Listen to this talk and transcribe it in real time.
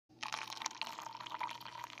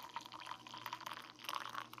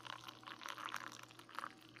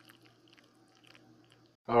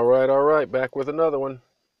All right, back with another one.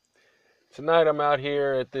 Tonight I'm out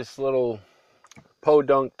here at this little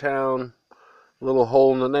podunk town, little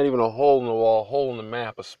hole in the, not even a hole in the wall, hole in the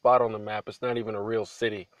map, a spot on the map. It's not even a real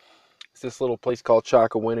city. It's this little place called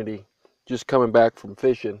Chakawinity. Just coming back from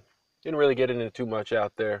fishing. Didn't really get into too much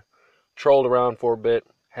out there. Trolled around for a bit,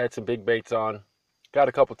 had some big baits on. Got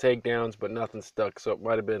a couple takedowns, but nothing stuck, so it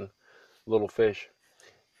might have been little fish.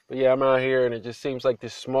 But yeah, I'm out here and it just seems like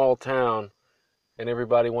this small town and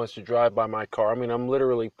everybody wants to drive by my car. I mean, I'm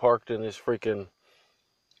literally parked in this freaking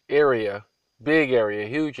area, big area,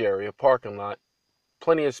 huge area, parking lot,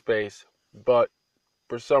 plenty of space, but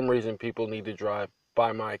for some reason people need to drive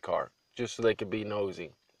by my car just so they can be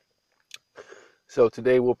nosy. So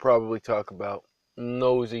today we'll probably talk about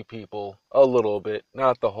nosy people a little bit,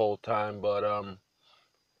 not the whole time, but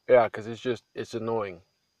yeah, because it's annoying.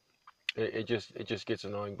 It just gets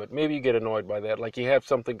annoying. But maybe you get annoyed by that. Like you have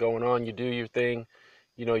something going on, you do your thing,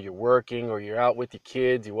 you're working or you're out with your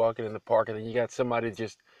kids, you're walking in the park, and then you got somebody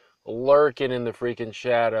just lurking in the freaking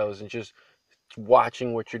shadows and just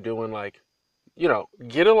watching what you're doing. Like,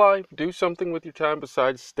 get a life, do something with your time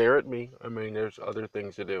besides stare at me. I mean, there's other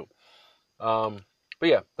things to do. But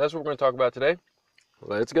yeah, that's what we're going to talk about today.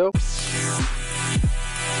 Let's go.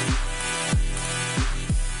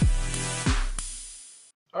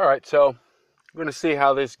 All right, so we're going to see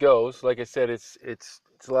how this goes. Like I said, it's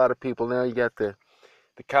a lot of people now. You got the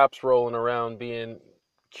cops rolling around being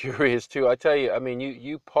curious too. I tell you, I mean,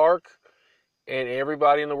 you park and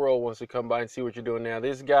everybody in the world wants to come by and see what you're doing now.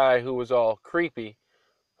 This guy who was all creepy,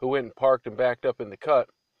 who went and parked and backed up in the cut,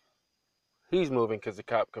 he's moving because the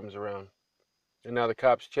cop comes around. And now the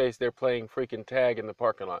cops chase, they're playing freaking tag in the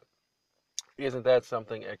parking lot. Isn't that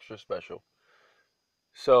something extra special?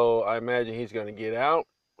 So I imagine he's going to get out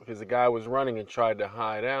because the guy was running and tried to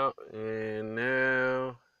hide out. And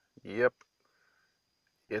now, yep,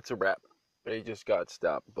 it's a wrap. They just got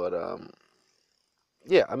stopped. But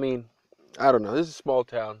yeah, I mean, I don't know. This is a small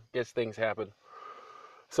town. Guess things happen.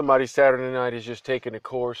 Somebody Saturday night is just taking a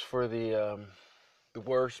course for the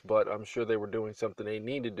worst, but I'm sure they were doing something they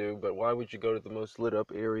need to do. But why would you go to the most lit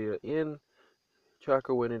up area in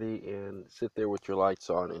Chakawinity and sit there with your lights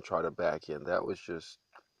on and try to back in? That was just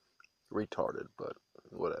retarded, but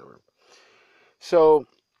whatever. So,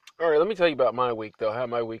 all right, let me tell you about my week, though, how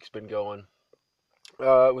my week's been going.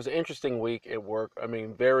 It was an interesting week at work. I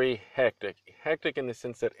mean, very hectic. Hectic in the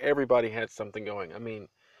sense that everybody had something going. I mean,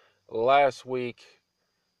 last week,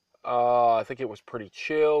 I think it was pretty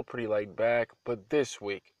chill, pretty laid back. But this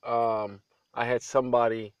week, I had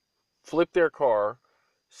somebody flip their car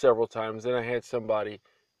several times. Then I had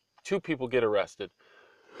two people get arrested.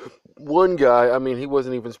 One guy, I mean, he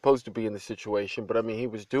wasn't even supposed to be in the situation, but I mean, he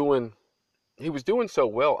was doing so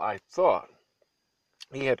well, I thought.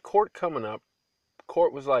 He had court coming up.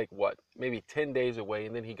 Court was like, what, maybe 10 days away,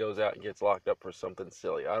 and then he goes out and gets locked up for something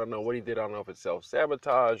silly. I don't know what he did. I don't know if it's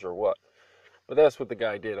self-sabotage or what, but that's what the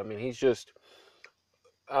guy did. I mean,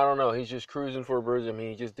 I don't know, he's just cruising for a bruise. I mean,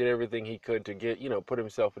 he just did everything he could to get, put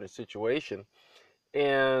himself in a situation,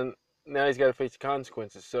 and now he's got to face the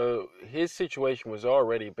consequences. So his situation was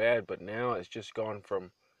already bad, but now it's just gone from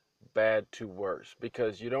bad to worse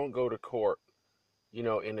because you don't go to court in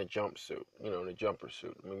a jumpsuit, in a jumper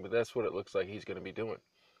suit. I mean, but that's what it looks like he's going to be doing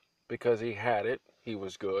because he had it. He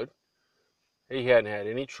was good. He hadn't had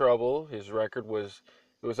any trouble. His record it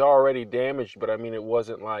was already damaged, but I mean, it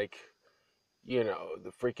wasn't like,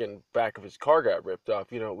 the freaking back of his car got ripped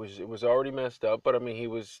off. It was already messed up, but I mean, he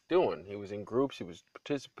was in groups, he was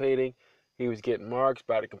participating, he was getting marks,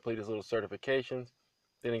 about to complete his little certifications.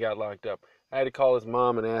 Then he got locked up. I had to call his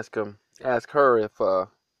mom and ask her if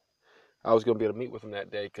I was going to be able to meet with him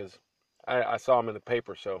that day because I saw him in the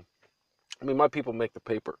paper. So, I mean, my people make the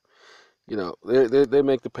paper. They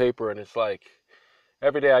make the paper, and it's like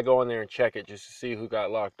every day I go in there and check it just to see who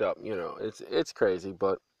got locked up. It's crazy,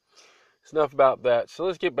 but it's enough about that. So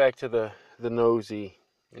let's get back to the nosy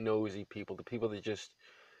people, the people that just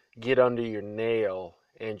get under your nail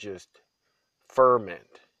and just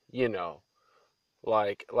ferment. You know,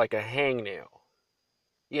 like a hangnail.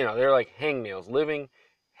 They're like hangnails, living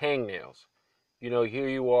hangnails. Here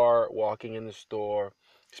you are walking in the store,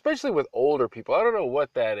 especially with older people. I don't know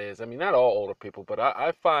what that is. I mean, not all older people, but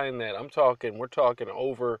I find that we're talking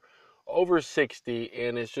over 60,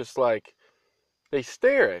 and it's just like they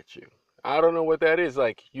stare at you. I don't know what that is.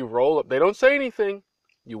 Like you roll up, they don't say anything.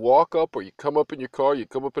 You walk up or you come up in your car, you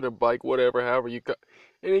come up in a bike, whatever, however you come,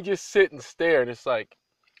 and they just sit and stare. And it's like,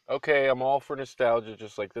 okay, I'm all for nostalgia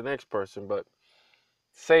just like the next person, but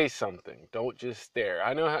say something. Don't just stare.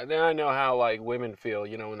 Now I know how like women feel,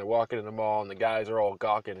 when they're walking in the mall and the guys are all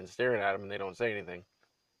gawking and staring at them and they don't say anything.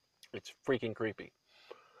 It's freaking creepy.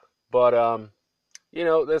 But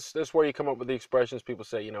that's where you come up with the expressions. People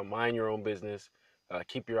say, mind your own business,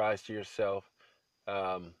 keep your eyes to yourself.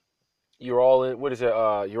 Um, you're all in. What is it?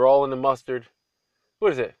 You're all in the mustard.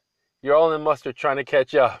 What is it? You're all in the mustard trying to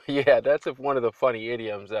catch up. Yeah, that's one of the funny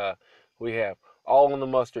idioms we have. All in the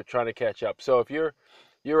mustard trying to catch up. So if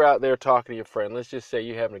you're out there talking to your friend, let's just say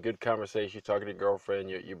you're having a good conversation, you're talking to your girlfriend,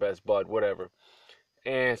 your best bud, whatever,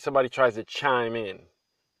 and somebody tries to chime in.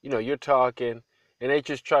 You're talking, and they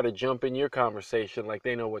just try to jump in your conversation like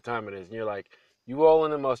they know what time it is, and you're like, you all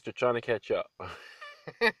in the mustard trying to catch up.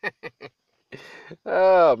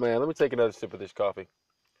 Oh man, let me take another sip of this coffee.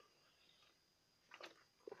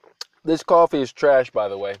 This coffee is trash, by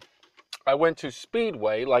the way. I went to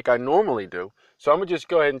Speedway like I normally do, so I'm gonna just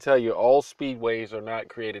go ahead and tell you all Speedways are not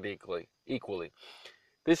created equally.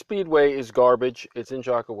 This Speedway is garbage. It's in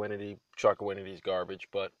Chocowinity. Chocowinity's garbage,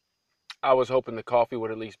 but I was hoping the coffee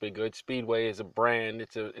would at least be good. Speedway is a brand.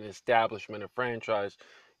 It's an establishment, a franchise.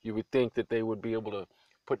 You would think that they would be able to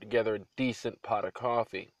put together a decent pot of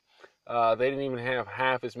coffee. They didn't even have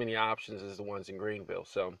half as many options as the ones in Greenville.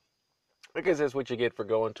 So I guess that's what you get for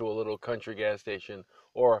going to a little country gas station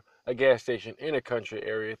or a gas station in a country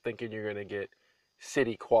area thinking you're going to get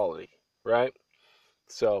city quality, right?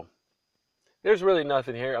 So there's really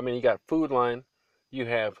nothing here. I mean, you got Food Line, you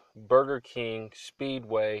have Burger King,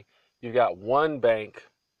 Speedway, you got one bank,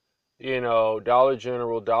 Dollar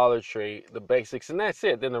General, Dollar Tree, the basics, and that's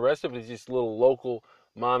it. Then the rest of it is just little local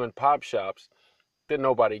mom and pop shops that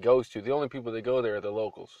nobody goes to. The only people that go there are the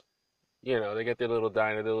locals. They get their little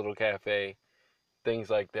diner, their little cafe,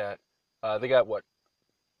 things like that. They got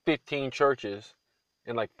 15 churches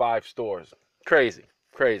and like 5 stores. Crazy,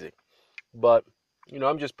 crazy. But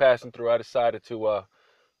I'm just passing through. I decided to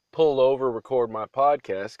pull over, record my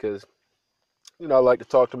podcast because I like to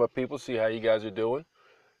talk to my people, see how you guys are doing.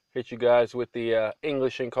 Hit you guys with the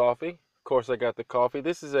English and coffee. Of course, I got the coffee.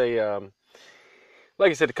 This is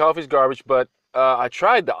like I said, the coffee's garbage, but I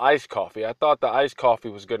tried the iced coffee. I thought the iced coffee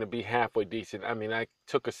was going to be halfway decent. I mean, I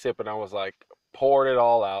took a sip and I was like, poured it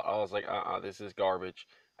all out. I was like, this is garbage.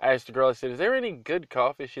 I asked the girl, I said, is there any good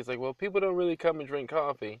coffee? She's like, well, people don't really come and drink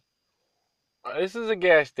coffee. This is a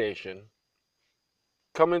gas station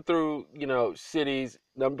coming through, cities,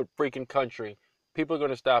 number freaking country. People are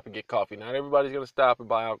going to stop and get coffee. Not everybody's going to stop and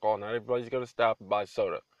buy alcohol. Not everybody's going to stop and buy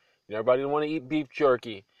soda. Everybody don't want to eat beef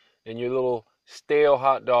jerky and your little stale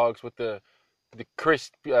hot dogs with the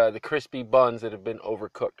crispy buns that have been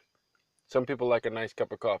overcooked. Some people like a nice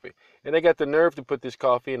cup of coffee. And they got the nerve to put this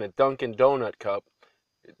coffee in a Dunkin' Donut cup.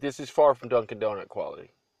 This is far from Dunkin' Donut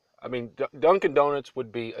quality. I mean, Dunkin' Donuts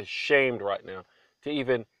would be ashamed right now to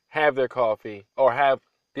even have their coffee or have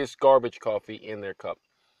this garbage coffee in their cup.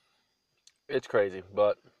 It's crazy,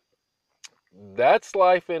 but that's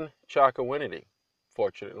life in Chocowinity.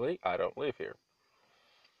 Fortunately, I don't live here.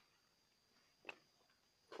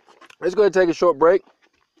 Let's go ahead and take a short break,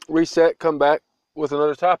 reset, come back with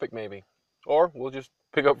another topic maybe. Or we'll just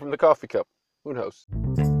pick up from the coffee cup. Who knows?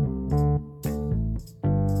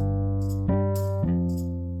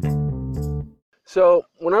 So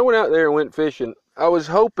when I went out there and went fishing, I was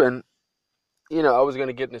hoping, I was going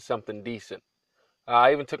to get into something decent.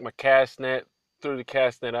 I even took my cast net, threw the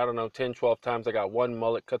cast net, I don't know, 10, 12 times. I got one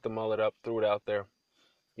mullet, cut the mullet up, threw it out there.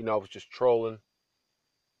 I was just trolling.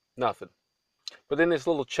 Nothing. But then this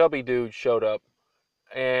little chubby dude showed up,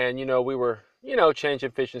 and, we were,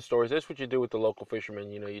 changing fishing stories. That's what you do with the local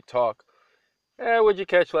fishermen. You talk. What'd you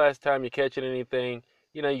catch last time? You catching anything?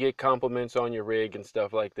 You get compliments on your rig and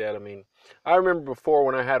stuff like that. I mean, I remember before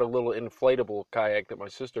when I had a little inflatable kayak that my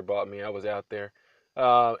sister bought me, I was out there.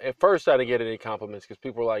 At first, I didn't get any compliments because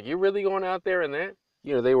people were like, you really going out there in that?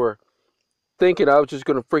 They were thinking I was just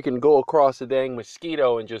going to freaking go across the dang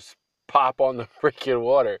mosquito and just pop on the freaking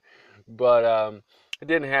water. But it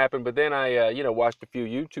didn't happen. But then I, watched a few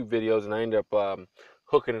YouTube videos and I ended up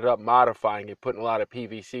hooking it up, modifying it, putting a lot of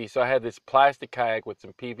PVC. So I had this plastic kayak with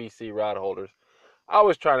some PVC rod holders. I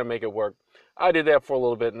was trying to make it work. I did that for a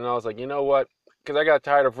little bit, and I was like, you know what? Because I got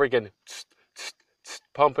tired of freaking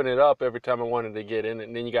pumping it up every time I wanted to get in,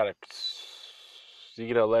 and then you got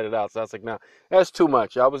to let it out. So I was like, no, that's too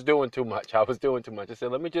much. I was doing too much. I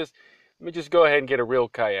said, let me just go ahead and get a real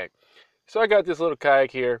kayak. So I got this little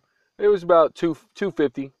kayak here. It was about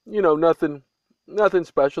 $250. Nothing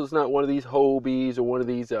special. It's not one of these Hobies or one of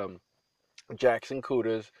these Jackson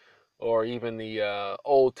Cudas, or even the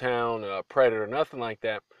Old Town Predator, nothing like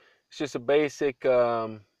that. It's just a basic,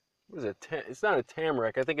 what is it? It's not a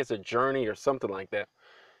Tamarack. I think it's a Journey or something like that.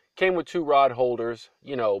 Came with 2 rod holders,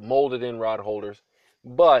 molded in rod holders.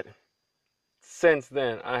 But since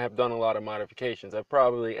then, I have done a lot of modifications. I've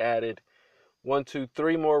probably added 1, 2,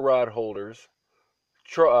 3 more rod holders,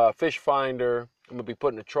 fish finder. I'm gonna be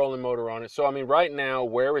putting a trolling motor on it. So I mean, right now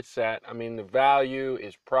where it's at, I mean the value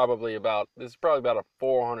is probably about, this is probably about a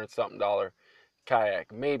 $400 something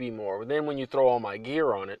kayak, maybe more. But then when you throw all my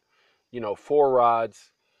gear on it, you know, 4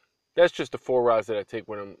 rods. That's just the 4 rods that I take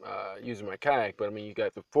when I'm using my kayak. But I mean, you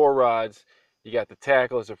got the 4 rods, you got the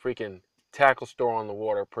tackle. It's a freaking tackle store on the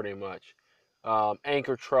water, pretty much.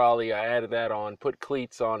 Anchor trolley, I added that on, put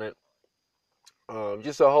cleats on it.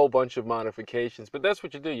 Just a whole bunch of modifications. But that's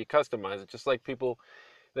what you do. You customize it. Just like people,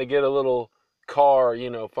 they get a little car, you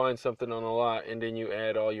know, find something on the lot, and then you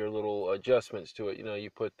add all your little adjustments to it. You know, you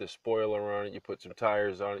put the spoiler on it, you put some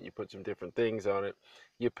tires on it, you put some different things on it,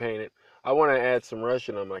 you paint it. I want to add some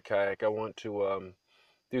Russian on my kayak. I want to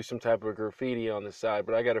do some type of graffiti on the side,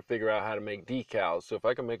 but I got to figure out how to make decals. So if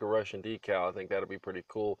I can make a Russian decal, I think that'll be pretty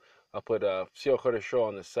cool. I'll put Всё хорошо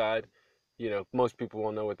on the side. You know, most people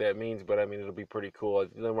won't know what that means, but I mean, it'll be pretty cool.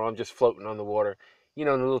 I'm just floating on the water, you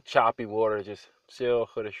know, in a little choppy water, just Всё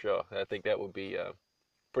хорошо. I think that would be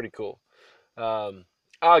pretty cool.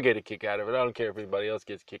 I'll get a kick out of it. I don't care if anybody else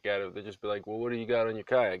gets a kick out of it. They'll just be like, well, what do you got on your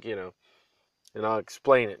kayak, you know? And I'll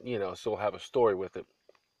explain it, you know, so we'll have a story with it.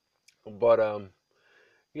 But,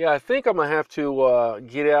 yeah, I think I'm going to have to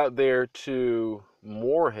get out there to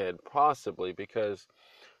Morehead, possibly, because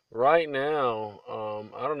right now,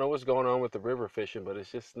 I don't know what's going on with the river fishing, but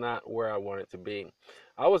it's just not where I want it to be.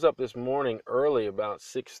 I was up this morning early, about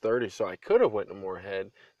 6:30, so I could have went to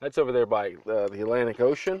Morehead. That's over there by the Atlantic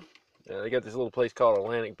Ocean. They got this little place called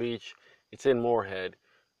Atlantic Beach. It's in Morehead,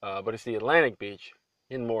 but it's the Atlantic Beach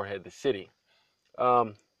in Morehead, the city.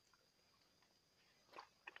 I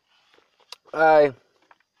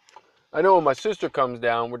know when my sister comes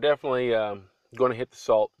down, we're definitely going to hit the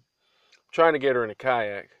salt. I'm trying to get her in a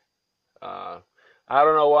kayak. I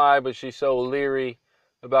don't know why, but she's so leery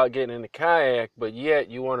about getting in the kayak, but yet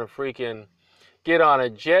you want to freaking get on a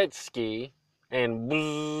jet ski and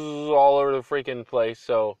buzz all over the freaking place.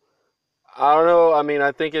 So I don't know. I mean,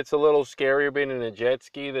 I think it's a little scarier being in a jet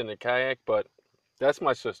ski than a kayak, but that's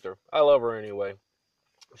my sister. I love her anyway.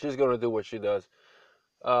 She's going to do what she does.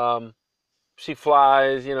 She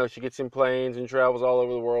flies, you know, she gets in planes and travels all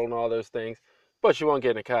over the world and all those things, but she won't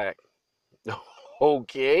get in a kayak.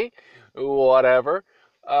 Okay, whatever.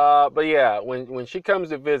 But yeah, when she comes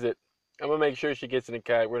to visit, I'm gonna make sure she gets in a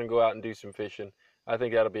kayak. We're gonna go out and do some fishing. I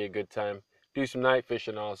think that'll be a good time. Do some night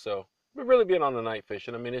fishing also. We've really been on the night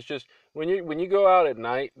fishing. I mean, it's just when you go out at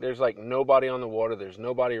night, there's like nobody on the water. There's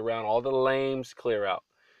nobody around. All the lames clear out.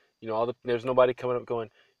 You know, there's nobody coming up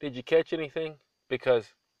going, "Did you catch anything?"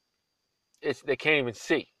 Because they can't even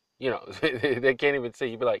see. You know, they can't even see.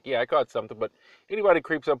 You'd be like, yeah, I caught something. But anybody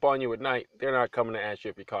creeps up on you at night, they're not coming to ask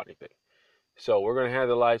you if you caught anything. So we're going to have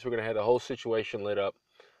the lights. We're going to have the whole situation lit up.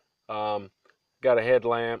 Got a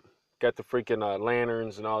headlamp. Got the freaking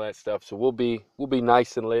lanterns and all that stuff. So we'll be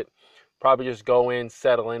nice and lit. Probably just go in,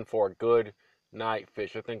 settle in for a good night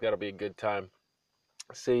fish. I think that'll be a good time.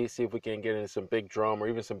 See if we can get in some big drum or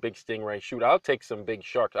even some big stingray. Shoot, I'll take some big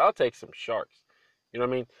sharks. I'll take some sharks. You know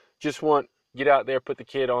what I mean? Just get out there, put the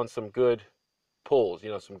kid on some good pulls, you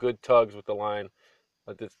know, some good tugs with the line,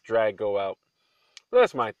 let this drag go out. But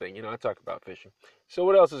that's my thing, you know, I talk about fishing. So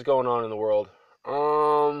what else is going on in the world?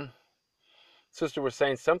 Sister was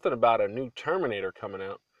saying something about a new Terminator coming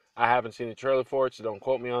out. I haven't seen the trailer for it, so don't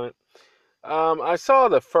quote me on it. I saw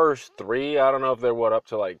the first 3. I don't know if they're up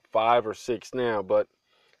to like 5 or 6 now, but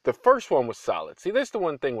the first one was solid. See, that's the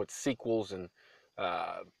one thing with sequels and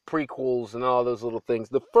prequels and all those little things.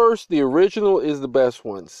 The original is the best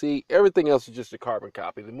one. See, everything else is just a carbon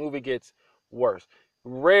copy. The movie gets worse.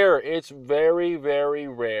 It's very, very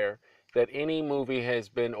rare that any movie has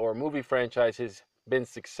been, or movie franchise has been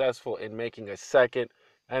successful in making a second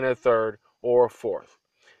and a third or a fourth.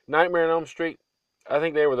 Nightmare on Elm Street, I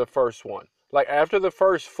think they were the first one. Like after the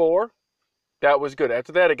first 4, that was good.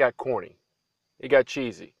 After that, it got corny. It got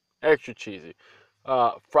cheesy, extra cheesy.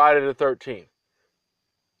 Friday the 13th.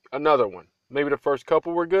 Another one. Maybe the first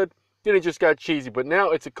couple were good. Then it just got cheesy. But now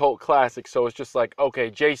it's a cult classic. So it's just like, okay,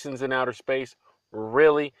 Jason's in outer space.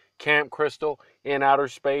 Really? Camp Crystal in outer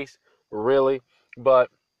space? Really? But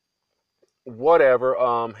whatever.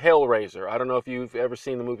 Hellraiser. I don't know if you've ever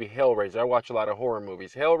seen the movie Hellraiser. I watch a lot of horror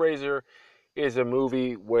movies. Hellraiser is a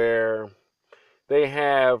movie where they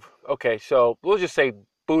have, okay, so we'll just say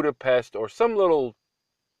Budapest or some little,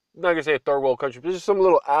 I'm not going to say a third world country, but just some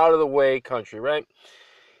little out of the way country, right?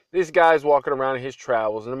 This guy's walking around in his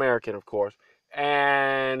travels, an American, of course,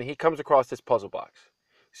 and he comes across this puzzle box.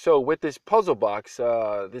 So with this puzzle box,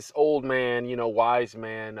 this old man, you know, wise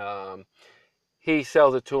man, he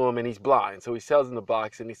sells it to him, and he's blind. So he sells him the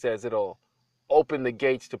box, and he says it'll open the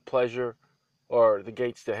gates to pleasure or the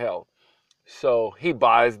gates to hell. So he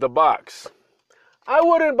buys the box. I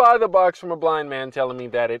wouldn't buy the box from a blind man telling me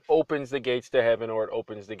that it opens the gates to heaven or it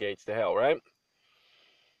opens the gates to hell, right?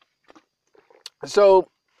 So,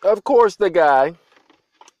 of course, the guy,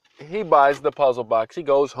 he buys the puzzle box. He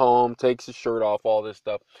goes home, takes his shirt off, all this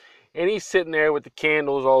stuff. And he's sitting there with the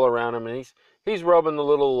candles all around him, and he's rubbing the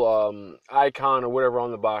little icon or whatever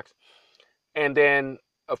on the box. And then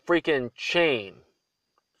a freaking chain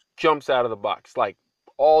jumps out of the box, like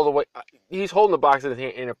all the way. He's holding the box in his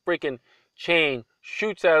hand, and a freaking chain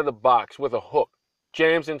shoots out of the box with a hook,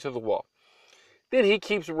 jams into the wall. Then he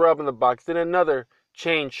keeps rubbing the box. Then another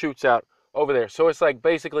chain shoots out over there. So it's like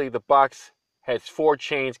basically the box has 4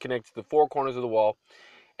 chains connected to the 4 corners of the wall.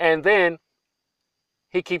 And then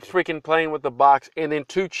he keeps freaking playing with the box, and then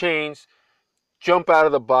 2 chains jump out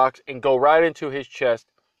of the box and go right into his chest.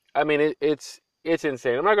 I mean, it's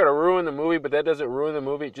insane. I'm not going to ruin the movie, but that doesn't ruin the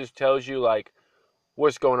movie. It just tells you, like,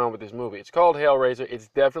 what's going on with this movie. It's called Hellraiser. It's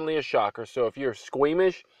definitely a shocker. So if you're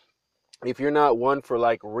squeamish, if you're not one for,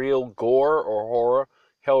 like, real gore or horror,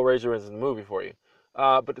 Hellraiser is the movie for you.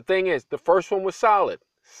 But the thing is, the first one was solid.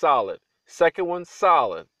 Second one,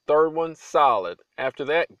 solid. Third one, solid. After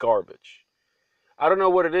that, garbage. I don't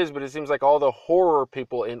know what it is, but it seems like all the horror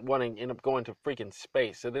people end up going to freaking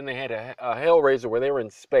space. So then they had a Hellraiser where they were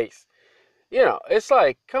in space. You know, it's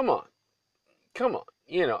like, come on.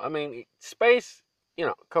 You know, I mean, space, you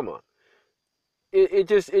know, come on. It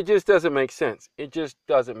just doesn't make sense. It just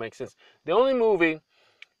doesn't make sense. The only movie,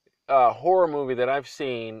 horror movie that I've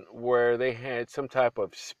seen where they had some type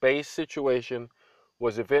of space situation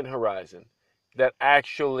was Event Horizon, that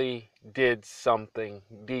actually did something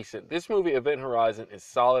decent. This movie, Event Horizon, is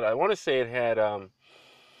solid. I want to say it had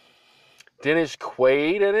Dennis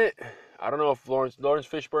Quaid in it. I don't know if Lawrence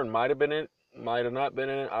Fishburne might have been in it, might have not been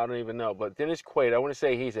in it. I don't even know. But Dennis Quaid, I want to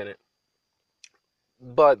say he's in it.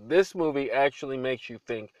 But this movie actually makes you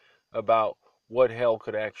think about what hell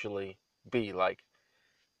could actually be like.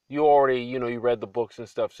 You already, you know, you read the books and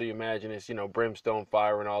stuff, so you imagine it's, you know, brimstone,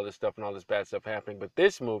 fire, and all this stuff and all this bad stuff happening. But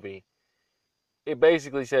this movie, it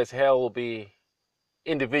basically says hell will be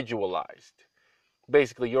individualized.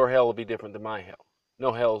 Basically, your hell will be different than my hell.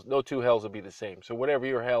 No 2 hells will be the same. So whatever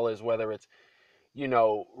your hell is, whether it's, you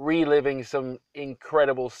know, reliving some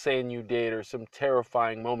incredible sin you did or some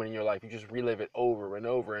terrifying moment in your life, you just relive it over and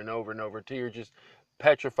over and over and over until you're just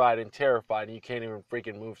petrified and terrified and you can't even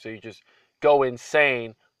freaking move. So you just go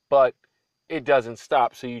insane, but it doesn't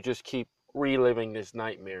stop. So you just keep reliving this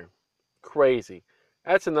nightmare. Crazy.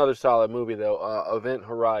 That's another solid movie, though, Event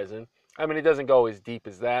Horizon. I mean, it doesn't go as deep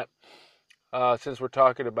as that. Since we're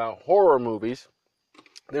talking about horror movies,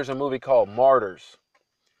 there's a movie called Martyrs.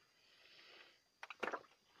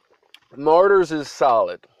 Martyrs is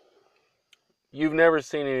solid. You've never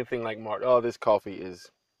seen anything like Martyrs. Oh, this coffee is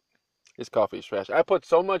trash. I put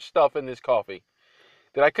so much stuff in this coffee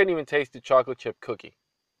that I couldn't even taste the chocolate chip cookie.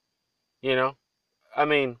 You know? I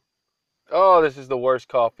mean, oh, this is the worst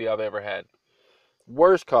coffee I've ever had.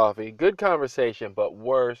 Worst coffee. Good conversation, but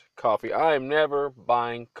worst coffee. I am never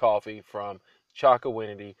buying coffee from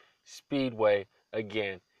Chocowinity Speedway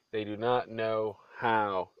again. They do not know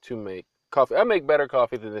how to make coffee. I make better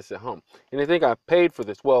coffee than this at home. And they think I paid for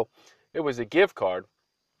this. Well, it was a gift card,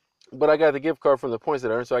 but I got the gift card from the points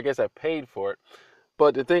that I earned, so I guess I paid for it.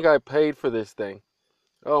 But to think I paid for this thing,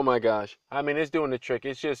 oh my gosh. I mean, it's doing the trick.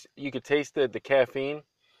 It's just, you could taste the caffeine,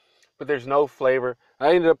 but there's no flavor.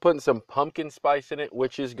 I ended up putting some pumpkin spice in it,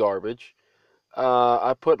 which is garbage.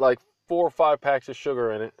 I put like 4 or 5 packs of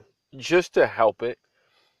sugar in it just to help it.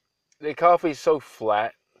 The coffee's so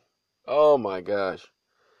flat. Oh my gosh.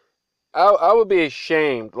 I would be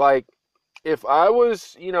ashamed. Like, if I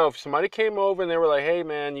was, you know, if somebody came over and they were like, hey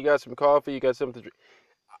man, you got some coffee, you got something to drink,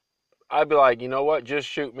 I'd be like, you know what, just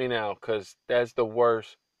shoot me now, because that's the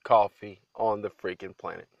worst coffee on the freaking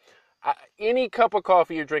planet. Any cup of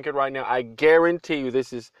coffee you're drinking right now, I guarantee you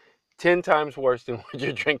this is 10 times worse than what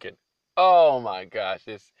you're drinking. Oh my gosh,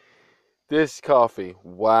 this coffee,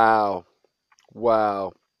 wow.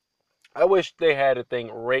 I wish they had a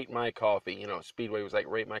thing, rate my coffee. You know, Speedway was like,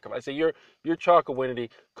 rate my coffee. I say, your Chocowinity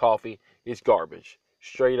coffee is garbage.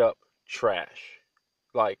 Straight up trash.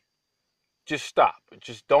 Like, just stop.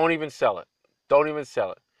 Just don't even sell it. Don't even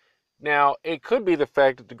sell it. Now, it could be the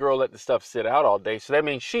fact that the girl let the stuff sit out all day, so that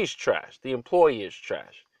means she's trash. The employee is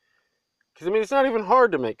trash. Because, I mean, it's not even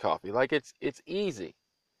hard to make coffee. Like, it's easy.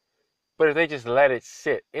 But if they just let it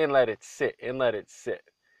sit and let it sit and let it sit.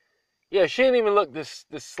 Yeah, she didn't even look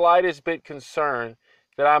the slightest bit concerned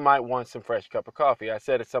that I might want some fresh cup of coffee. I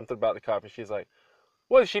said it's something about the coffee. She's like,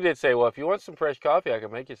 well, she did say, well, if you want some fresh coffee, I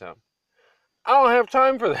can make you some. I don't have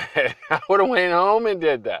time for that. I would have went home and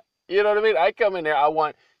did that. You know what I mean? I come in there, I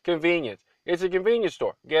want convenience. It's a convenience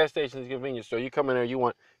store. Gas station is a convenience store. You come in there, you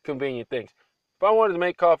want convenient things. If I wanted to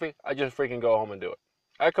make coffee, I just freaking go home and do it.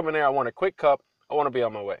 I come in there, I want a quick cup. I want to be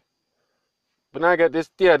on my way. But now I got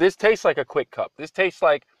this. Yeah, this tastes like a quick cup. This tastes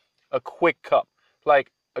like a quick cup.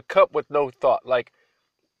 Like a cup with no thought. Like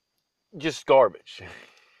just garbage.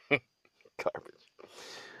 Garbage.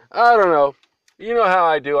 I don't know. You know how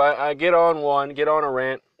I do. I get on a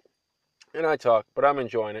rant, and I talk, but I'm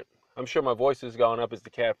enjoying it. I'm sure my voice has gone up as the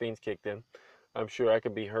caffeine's kicked in. I'm sure I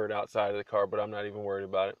can be heard outside of the car, but I'm not even worried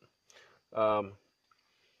about it.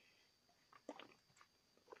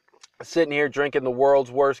 Sitting here drinking the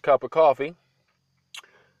world's worst cup of coffee.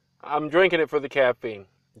 I'm drinking it for the caffeine.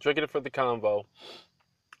 Drinking it for the convo.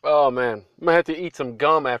 Oh, man. I'm going to have to eat some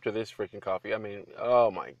gum after this freaking coffee. I mean, oh,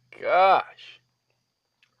 my gosh.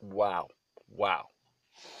 Wow. Wow.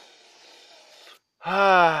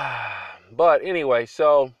 But anyway,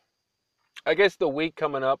 so I guess the week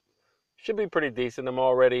coming up should be pretty decent. I'm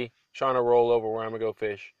already trying to roll over where I'm going to go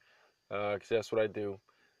fish, because that's what I do.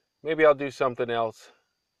 Maybe I'll do something else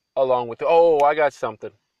along with I got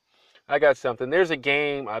something. There's a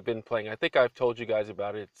game I've been playing. I think I've told you guys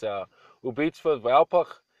about it. It's Ubitstva v Alpach.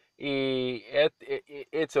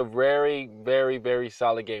 It's a very, very, very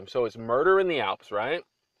solid game. So it's Murder in the Alps, right?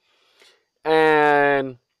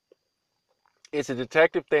 And it's a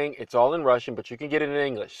detective thing. It's all in Russian, but you can get it in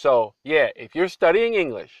English. So, yeah, if you're studying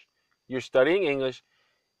English, you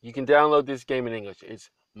can download this game in English. It's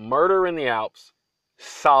Murder in the Alps.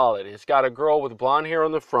 Solid. It's got a girl with blonde hair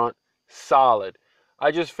on the front. Solid. I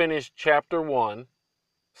just finished chapter 1.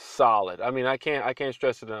 Solid. I mean, I can't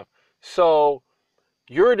stress it enough. So,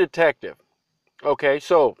 you're a detective. Okay,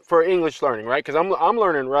 so for English learning, right? Because I'm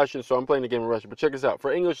learning Russian, so I'm playing the game in Russian. But check this out.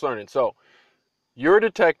 For English learning, so you're a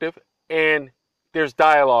detective, and there's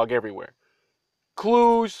dialogue everywhere.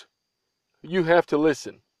 Clues, you have to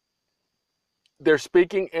listen. They're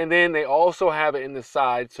speaking, and then they also have it in the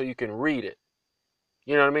side so you can read it.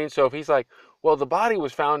 You know what I mean? So if he's like, well, the body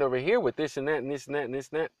was found over here with this and that and this and that and this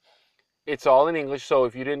and that, it's all in English. So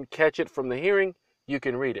if you didn't catch it from the hearing, you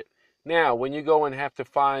can read it. Now, when you go and have to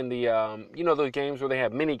find the, those games where they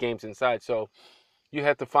have mini games inside, so you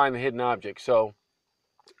have to find the hidden object. So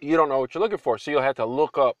you don't know what you're looking for. So you'll have to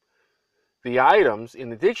look up the items in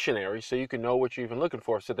the dictionary so you can know what you're even looking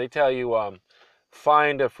for. So they tell you,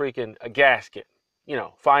 find a gasket.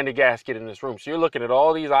 Find a gasket in this room. So you're looking at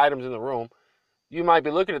all these items in the room. You might be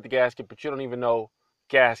looking at the gasket, but you don't even know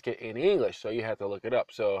gasket in English, so you have to look it up.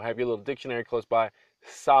 So have your little dictionary close by.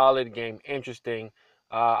 Solid game, interesting.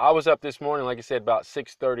 I was up this morning, like I said, about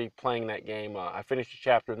 6:30 playing that game. I finished a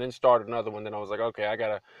chapter and then started another one. Then I was like, okay, I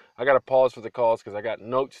gotta pause for the calls because I got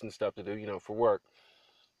notes and stuff to do, for work.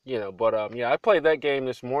 But I played that game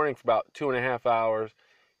this morning for about 2.5 hours,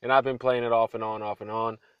 and I've been playing it off and on, off and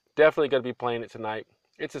on. Definitely gonna be playing it tonight.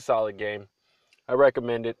 It's a solid game. I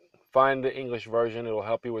recommend it. Find the English version. It'll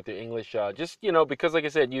help you with the English. Because like I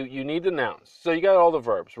said, you need the nouns. So you got all the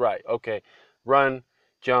verbs, right? Okay, run,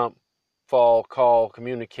 jump, fall, call,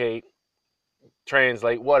 communicate,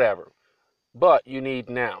 translate, whatever. But you need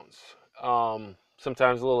nouns.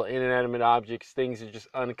 Sometimes little inanimate objects, things are just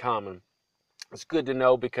uncommon. It's good to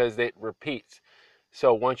know because it repeats.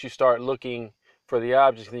 So once you start looking for the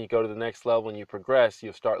objects, then you go to the next level and you progress,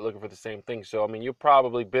 you'll start looking for the same thing. So, you'll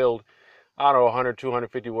probably build, 100,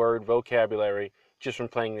 250 word vocabulary just from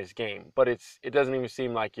playing this game. But it doesn't even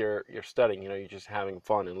seem like you're studying, you're just having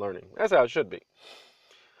fun and learning. That's how it should be.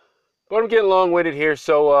 But I'm getting long-winded here,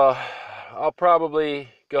 so I'll probably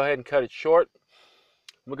go ahead and cut it short.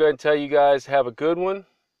 I'm going to go ahead and tell you guys have a good one,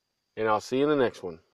 and I'll see you in the next one.